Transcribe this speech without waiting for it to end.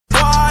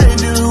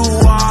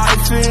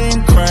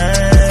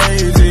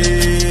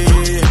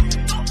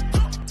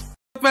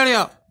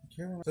video.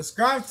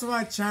 Subscribe to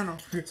my channel.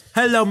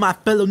 Hello, my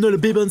fellow Nutty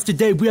Babies.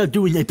 Today we are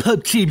doing a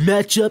PUBG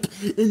matchup.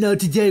 And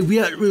today we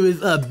are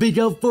with Big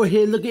old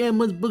forehead looking at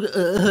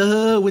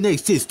with a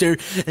sister.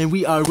 And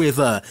we are with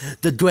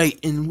the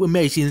great and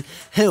amazing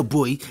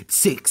Hellboy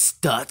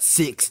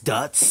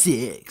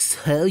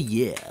 6.6.6. Hell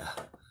yeah.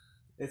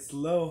 It's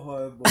low,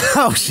 horrible.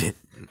 Oh shit.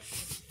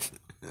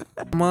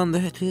 I'm on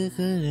the ticket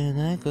and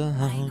I go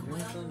home.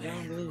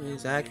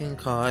 I can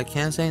call. I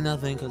can't say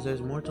nothing because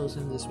there's mortals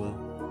in this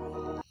world.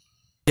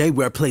 Today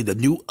we're playing the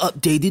new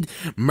updated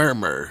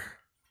Murmur.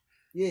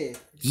 Yeah.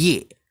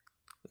 Yeah.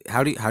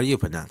 How do you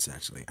pronounce it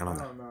actually? I don't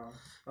know.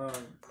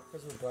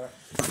 Because we're black.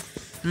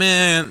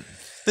 Man,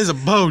 this is a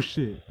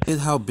bullshit. Look at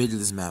how big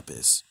this map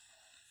is.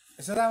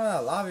 It said I'm in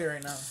a lobby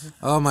right now.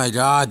 Oh my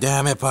god,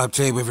 damn it,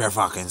 PUBG with your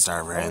fucking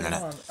server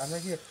internet. I'm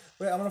right here.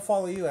 Wait, I'm gonna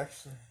follow you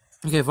actually.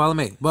 Okay, follow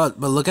me. But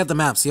look at the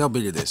map. See how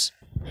big it is.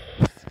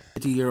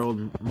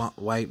 50-year-old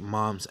white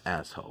mom's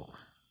asshole.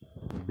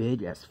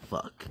 Big as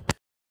fuck.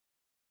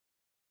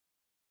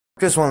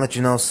 Just want to let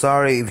you know,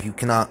 sorry if you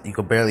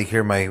could barely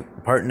hear my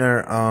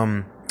partner.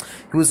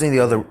 He was in the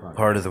other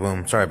part of the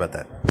room. Sorry about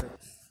that.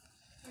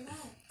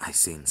 I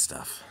seen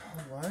stuff.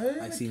 What?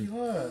 I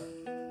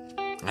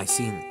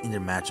seen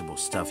unimaginable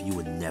stuff you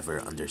would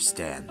never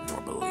understand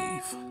nor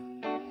believe.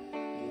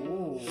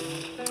 Ooh.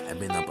 I've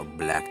been up a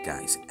black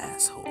guy's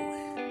asshole.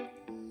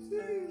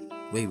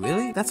 Wait,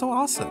 really? That's so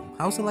awesome.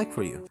 How's it like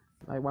for you?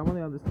 Like, why won't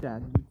they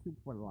understand YouTube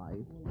for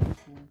life?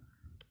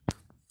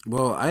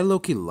 Well, I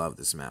low-key love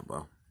this map,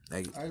 bro.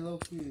 Like, I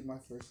low-key my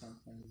first time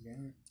playing this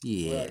game.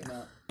 Yeah.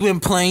 Been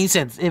playing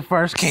since it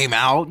first came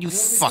out. You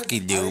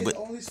fucking do, but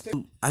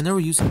I never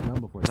used a gun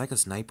before. It's like a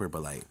sniper,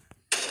 but like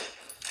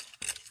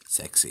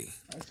sexy.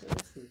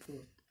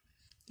 Cool.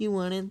 You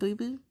want it, boo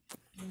boo?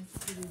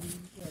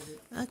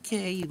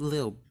 Okay, you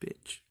little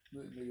bitch.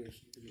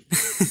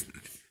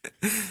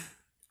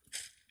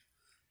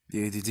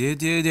 Do.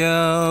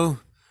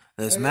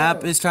 This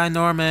map is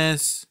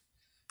ginormous.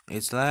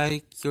 It's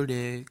like your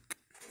dick.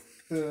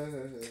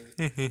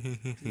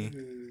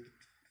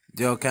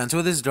 Yo,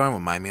 cancel this door and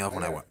remind me of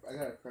when I got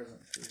a present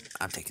for you.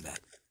 I'm taking that.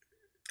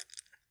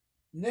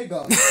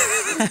 Nigga.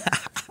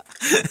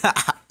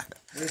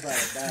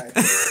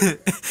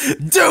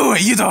 Do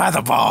it! You don't have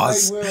the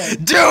balls! I will.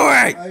 Do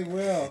it! I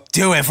will.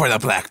 Do it for the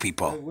black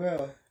people. I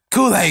will.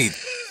 Kool-Aid!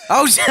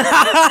 Oh shit!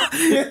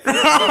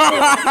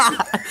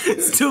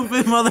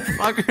 Stupid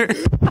motherfucker!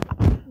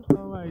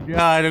 Oh my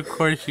god, of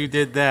course you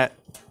did that.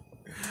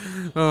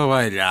 Oh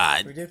my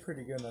god. We did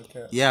pretty good, no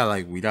cap. Yeah,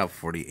 like we got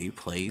 48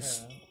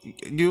 plays. Yeah.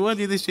 You want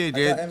to do this shit,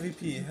 dude? I got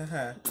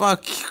MVP.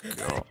 Fuck you,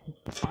 girl.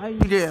 Why you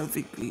get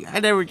MVP? I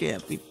never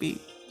get MVP.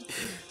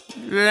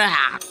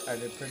 I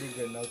did pretty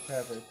good, no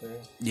cap right there.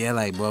 Yeah,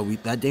 like, bro,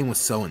 that game was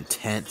so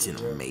intense and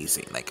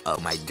amazing. Like, oh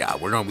my god,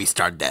 we're gonna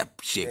restart that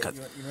shit. Yeah, you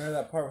remember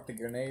that part with the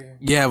grenade?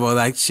 Yeah, well,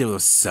 that shit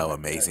was so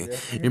amazing. Yeah.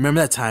 You remember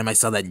that time I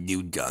saw that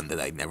new gun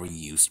that I never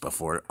used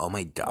before? Oh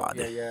my god.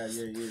 Oh, yeah.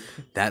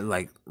 That,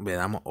 like, man,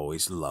 I'm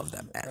always love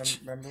that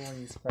match. Remember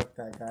when you spiked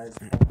that guy's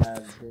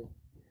ass, dude?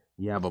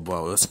 Yeah, but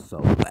bro, it was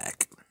so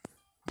black.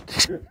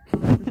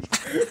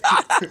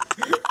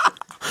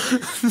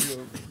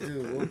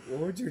 Dude, what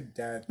would your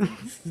dad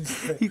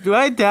think?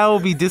 My dad will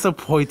be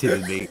disappointed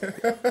in me.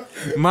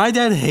 My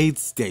dad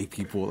hates gay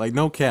people. Like,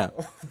 no cap.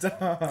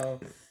 Oh,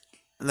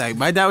 like,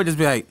 my dad would just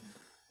be like,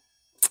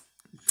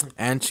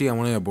 Auntie, I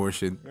want an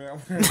abortion.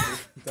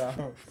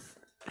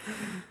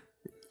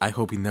 I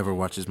hope he never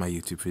watches my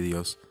YouTube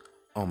videos.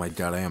 Oh my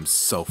god, I am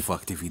so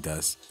fucked if he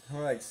does. I'm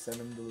gonna, like, send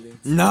him the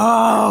links.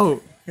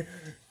 No!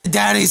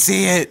 Daddy,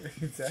 see it!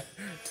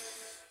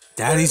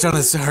 Daddy's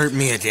trying to hurt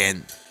me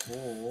again.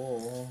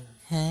 Whoa.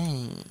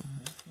 Hey.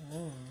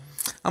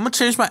 I'm gonna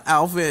change my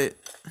outfit.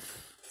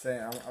 Say,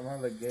 I'm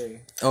gonna look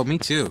gay. Oh, me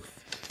too.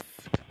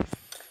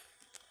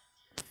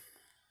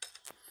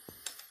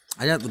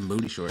 I got the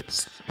booty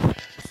shorts.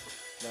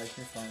 Like,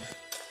 you're fine.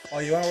 Oh,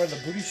 you wanna wear the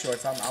booty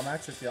shorts? I'm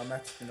matched with you,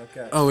 no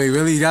cap. Oh, wait,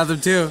 really? You got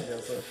them too?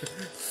 Yeah, so.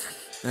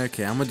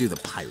 Okay, I'm gonna do the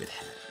pirate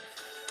hat.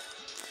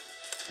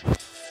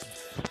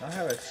 I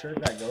have a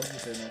shirt that goes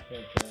with it, no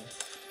cap, bro.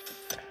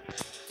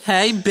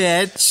 Hey,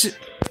 bitch.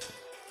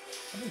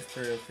 That's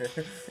pretty okay.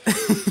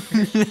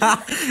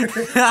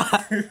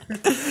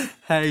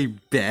 Hey,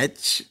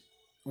 bitch.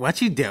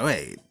 What you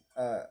doing?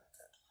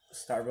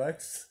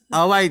 Starbucks.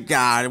 Oh my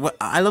god.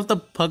 I love the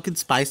pumpkin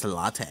spice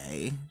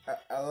latte.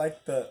 I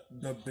like the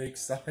big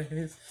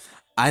size.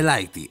 I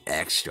like the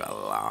extra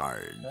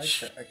large.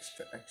 I like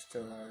the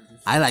extra large.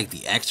 I like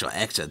the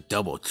extra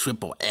double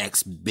triple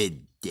X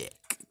big dick.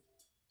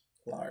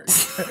 Large.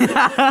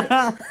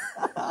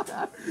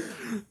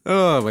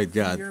 Oh my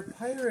god. You're a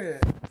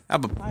pirate.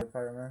 I'm a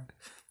pirate, man.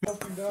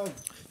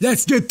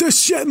 Let's get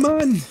this shit,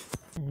 man.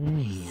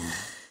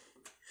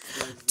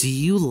 Do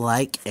you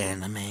like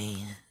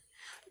anime?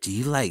 Do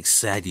you like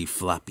saggy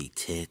floppy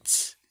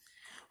tits?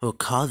 Well,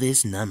 call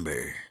this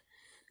number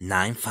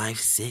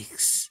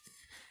 956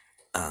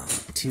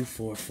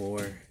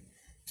 244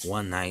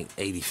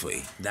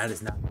 1983. That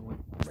is not my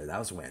number. That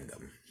was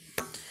random.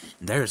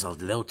 There's a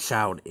little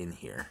child in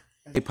here.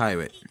 Hey,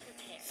 pirate.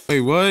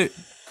 Wait, what?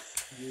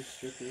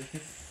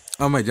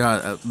 Oh my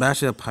god,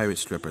 imagine a pirate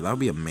stripper. That would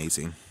be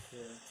amazing.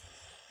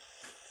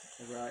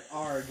 Right.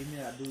 R, give me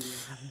that booty.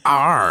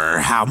 R,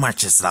 how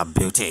much is the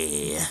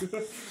booty?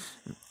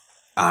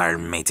 R,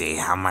 matey,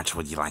 how much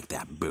would you like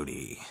that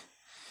booty?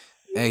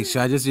 Hey,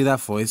 should I just do that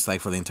voice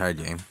like for the entire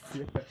game?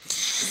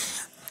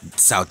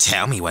 So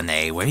tell me, where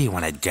do you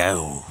want to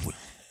go?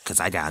 Cause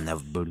I got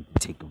enough booty to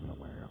take over the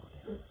world.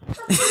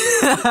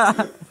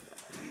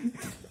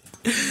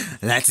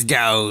 Let's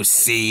go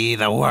see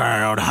the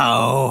world,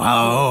 ho,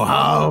 ho,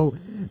 ho.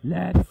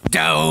 Let's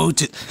go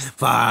to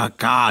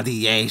fuck all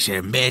the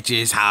Asian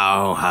bitches,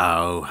 ho,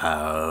 ho,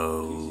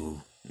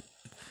 ho.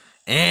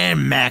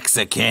 And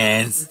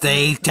Mexicans,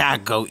 they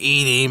taco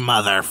eating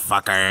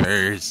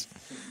motherfuckers.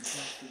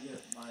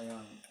 My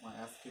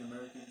African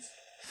Americans.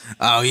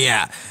 Oh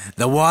yeah,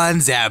 the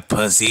ones that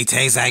pussy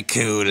tastes like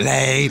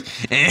Kool-Aid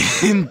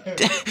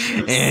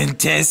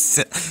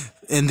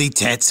and the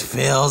tits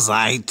feels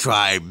like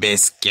dry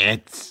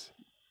biscuits.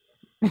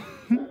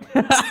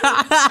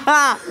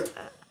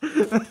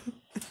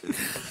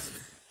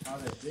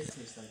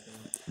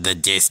 The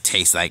disc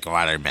tastes like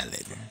watermelon.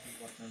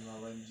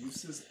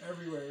 Juices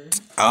everywhere.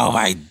 Oh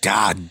my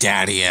god,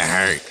 daddy, it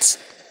hurts.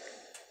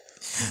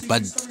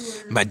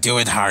 But do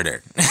it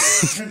harder.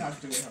 You're not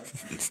doing hard.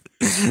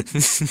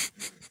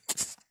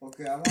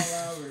 Okay, I'm all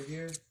out over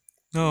here.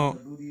 No. Where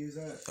the booty is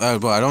at.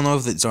 But I don't know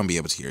if it's gonna be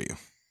able to hear you.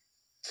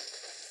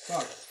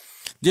 Fuck.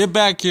 Get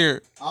back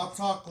here. I'll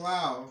talk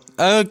loud.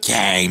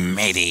 Okay,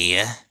 matey.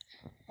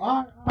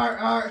 R. R,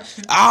 R,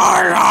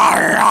 R. R,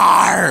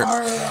 R,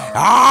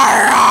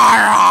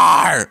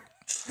 R.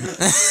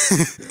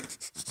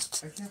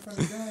 I can't find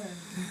a gun.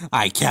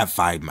 I can't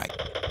find my...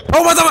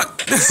 Oh, what the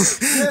fuck?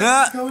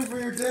 Yeah, it's coming for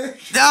your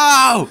dick.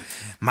 No!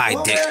 My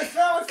dick. Man, it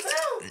fell.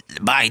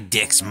 My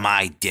dick's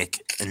my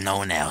dick and no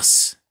one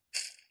else.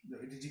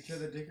 Did you kill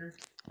the dicker?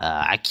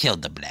 I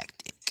killed the black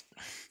dick.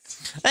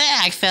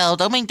 I fell.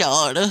 Oh my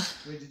god.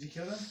 Wait, did you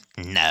kill them?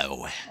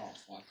 No. Oh,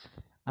 fuck.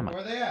 Where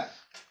are they at?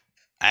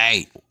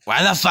 Hey,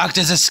 why the fuck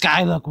does the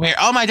sky look weird?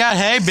 Oh my god,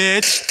 hey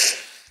bitch.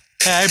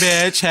 Hey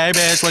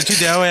bitch, what you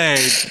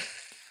doing?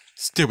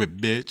 Stupid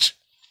bitch.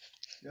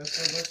 You have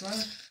Starbucks,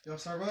 man? You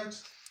have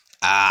Starbucks?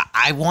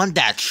 I want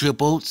that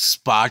triple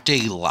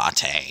sparkly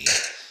latte.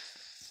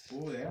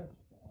 Ooh, they have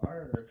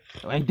R.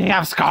 Wait, they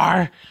have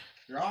Scar?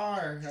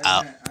 R.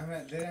 I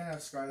meant they didn't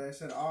have Scar. They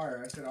said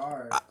R. I said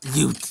R.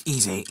 You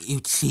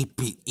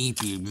cheapy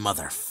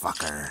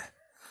motherfucker.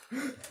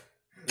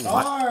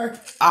 R.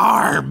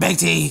 R,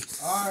 matey.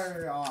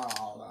 R.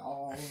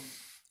 Oh.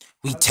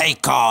 We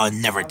take all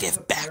and never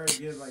give back.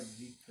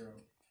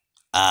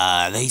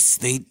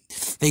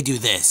 They do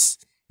this.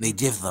 They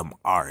give them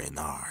R and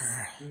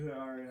R.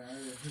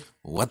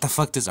 What the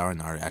fuck does R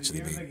and R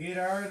actually mean?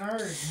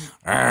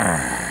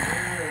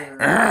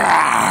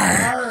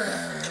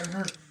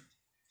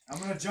 I'm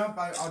gonna jump.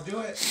 I'll do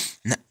it.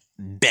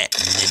 Bet,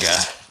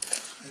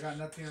 nigga. I got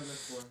nothing to live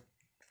for.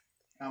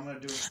 I'm gonna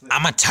do it.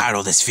 I'm gonna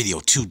title this video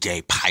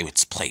 "Today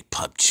Pirates Play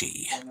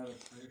PUBG."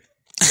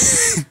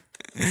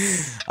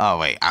 Oh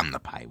wait, I'm the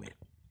pirate.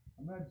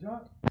 I'm gonna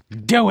jump.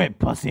 Do it,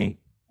 pussy.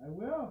 I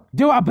will.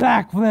 Do a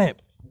black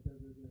flip.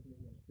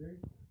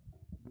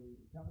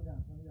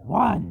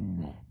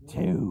 1,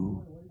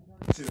 2.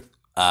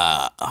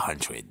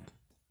 100.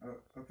 Oh,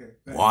 okay.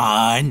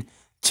 1,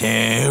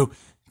 2,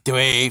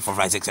 3, 4,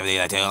 5, 6, 7, 8,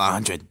 9, 10,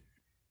 100.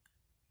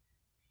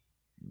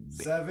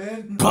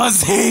 7.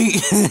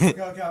 Pussy!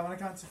 Okay, I'm gonna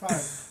count to 5.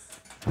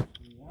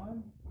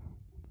 1.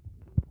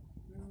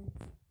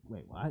 2.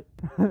 Wait, what?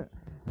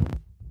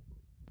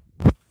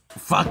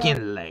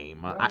 Fucking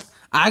lame.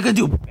 I could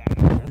do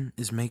better.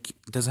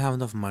 Doesn't have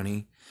enough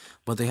money,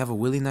 but they have a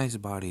really nice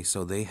body,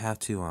 so they have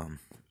to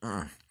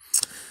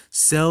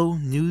sell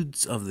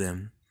nudes of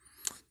them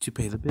to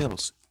pay the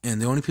bills.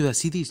 And the only people that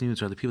see these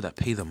nudes are the people that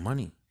pay the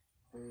money.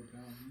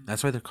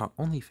 That's why they're called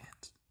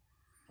OnlyFans.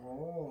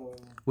 Oh.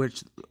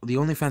 Which the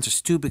OnlyFans are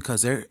stupid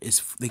because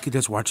they could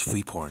just watch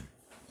free porn.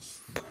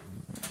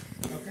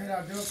 Okay,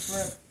 now do a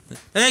flip.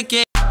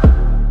 Okay.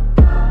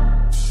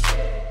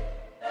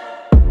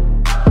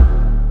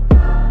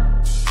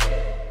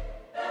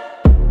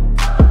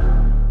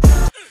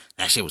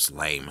 That shit was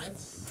lame.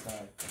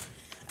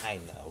 I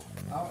know.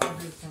 I'll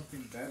do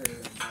something better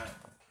than that.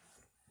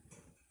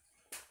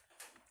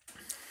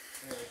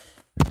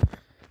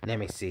 Let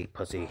me see,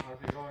 pussy.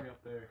 How's it going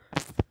up there?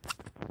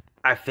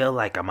 I feel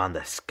like I'm on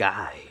the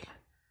sky.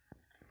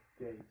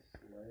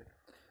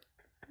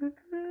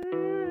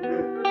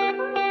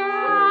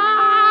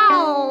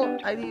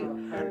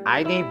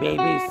 I need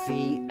baby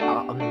C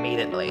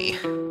immediately.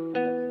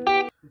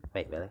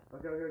 Wait, really?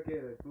 Okay.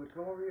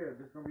 Come over here.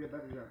 There's gonna be a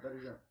better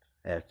jump.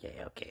 Okay.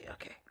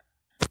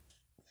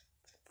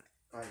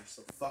 Oh, you're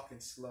so fucking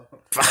slow.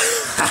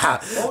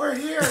 Over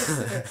here!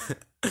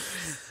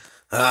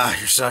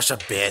 You're such a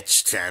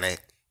bitch,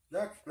 Janet.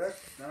 Look.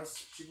 Now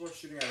people are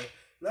shooting at it.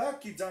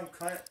 Look, you dumb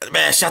cunt.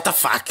 Man, shut the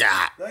fuck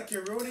up. Look,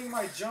 you're ruining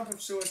my jump of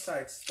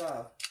suicide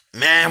stuff.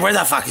 Man, where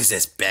the fuck is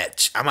this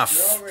bitch? I'm a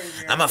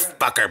You're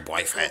fucker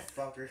boyfriend.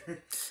 Fucker.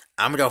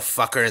 I'm gonna go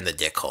fuck her in the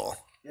dick hole.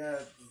 Yeah,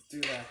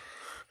 do that.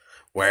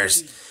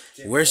 Where's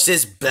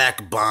this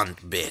black blonde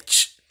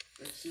bitch?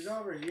 She's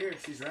over here.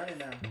 She's running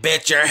now.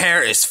 Bitch, your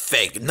hair is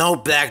fake. No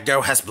black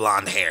girl has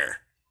blonde hair.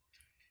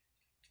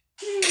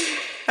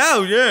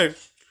 Oh, yeah.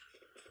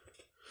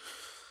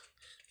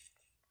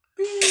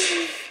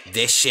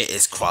 This shit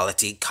is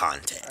quality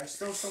content. I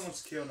stole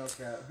someone's kill, no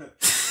cap.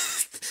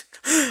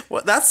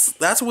 Well, that's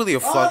really a Oh,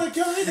 fun. they're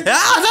killing me!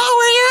 Oh, no,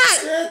 where you at?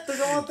 Shit, they're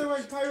going through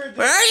my pirate.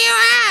 Where are you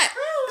at?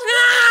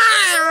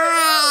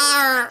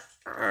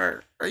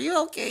 Are you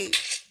okay?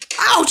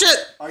 Oh, shit!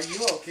 Are you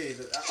okay?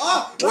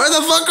 Oh! Where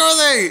the fuck are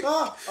they?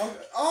 Oh!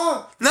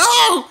 Oh!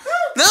 No!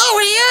 No,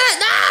 where you at?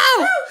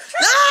 No!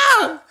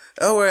 No!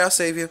 Oh, wait, I'll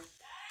save you.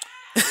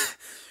 Take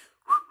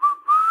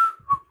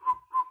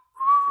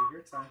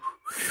your time.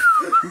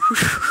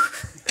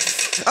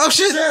 Oh,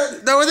 shit!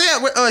 No, where they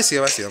at? Oh, I see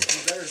him, You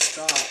better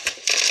stop.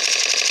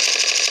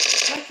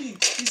 Hacking!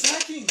 He's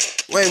hacking!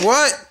 Wait,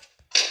 what?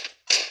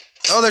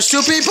 Oh, there's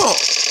two people!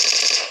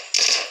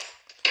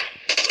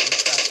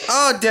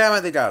 Oh, damn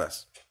it, they got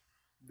us.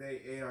 They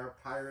ate our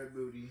pirate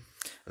booty.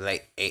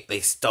 They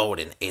stole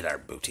and ate our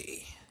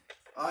booty.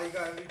 Oh, you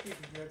got MVP.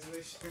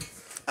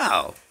 Congratulations.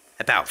 Oh,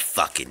 about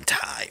fucking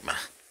time.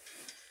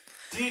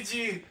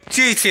 GG.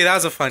 GG, that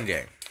was a fun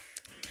game.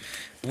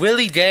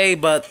 Willie J,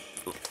 but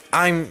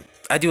I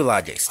do a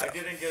lot of J I stuff.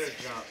 didn't get a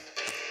jump.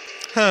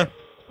 Huh.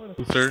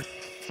 Sir.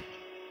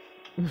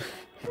 I'm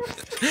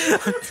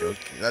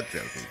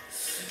joking.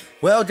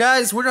 Well,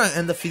 guys, we're gonna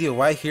end the video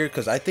right here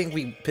because I think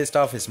we pissed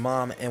off his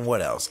mom and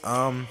what else?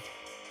 I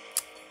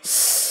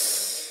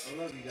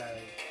love you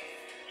guys.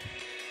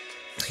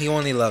 He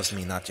only loves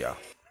me, not y'all.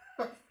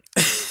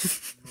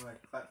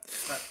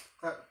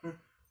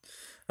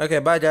 Okay,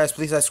 bye guys.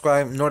 Please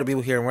subscribe. Know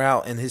people here and we're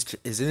out. And his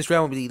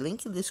Instagram will be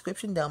linked in the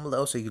description down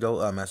below, so you can go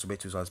masturbate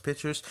to his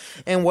pictures.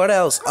 And what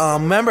else?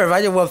 Remember, if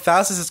I get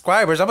 1,000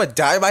 subscribers, I'm gonna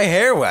dye my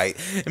hair white.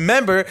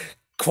 Remember,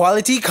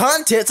 quality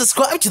content.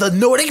 Subscribe to the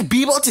Nordic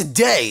People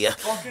today.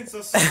 Fucking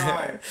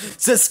subscribe.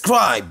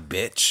 Subscribe,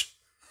 bitch.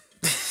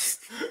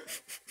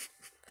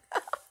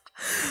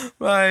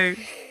 Bye.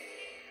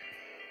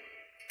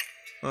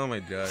 Oh my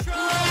god.